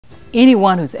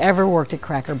Anyone who's ever worked at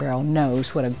Cracker Barrel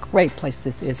knows what a great place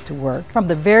this is to work. From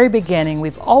the very beginning,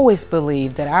 we've always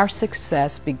believed that our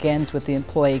success begins with the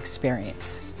employee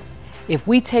experience. If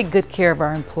we take good care of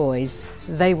our employees,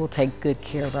 they will take good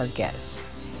care of our guests.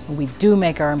 And we do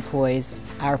make our employees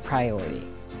our priority.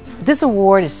 This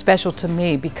award is special to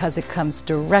me because it comes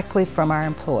directly from our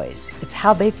employees. It's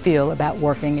how they feel about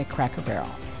working at Cracker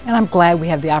Barrel. And I'm glad we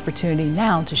have the opportunity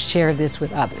now to share this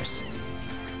with others.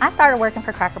 I started working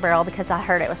for Cracker Barrel because I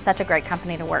heard it was such a great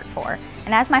company to work for.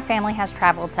 And as my family has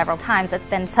traveled several times, it's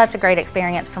been such a great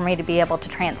experience for me to be able to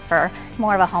transfer. It's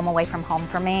more of a home away from home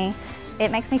for me.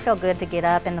 It makes me feel good to get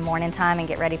up in the morning time and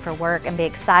get ready for work and be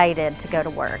excited to go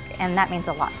to work, and that means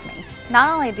a lot to me.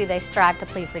 Not only do they strive to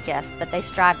please the guests, but they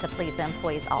strive to please the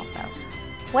employees also.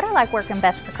 What I like working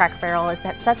best for Cracker Barrel is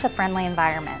that it's such a friendly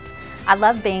environment. I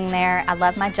love being there, I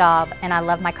love my job, and I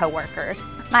love my coworkers.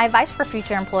 My advice for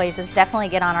future employees is definitely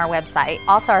get on our website,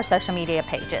 also our social media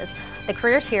pages. The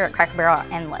careers here at Cracker Barrel are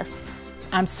endless.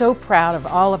 I'm so proud of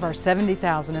all of our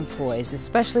 70,000 employees,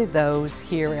 especially those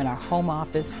here in our home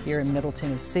office here in Middle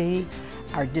Tennessee,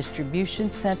 our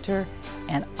distribution center,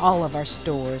 and all of our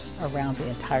stores around the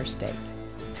entire state.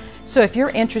 So if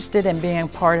you're interested in being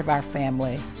part of our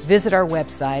family, visit our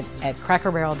website at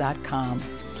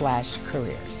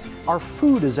crackerbarrel.com/careers. Our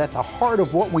food is at the heart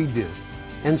of what we do,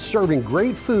 and serving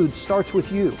great food starts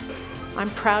with you. I'm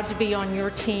proud to be on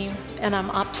your team, and I'm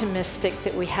optimistic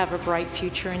that we have a bright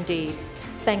future indeed.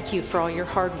 Thank you for all your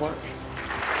hard work.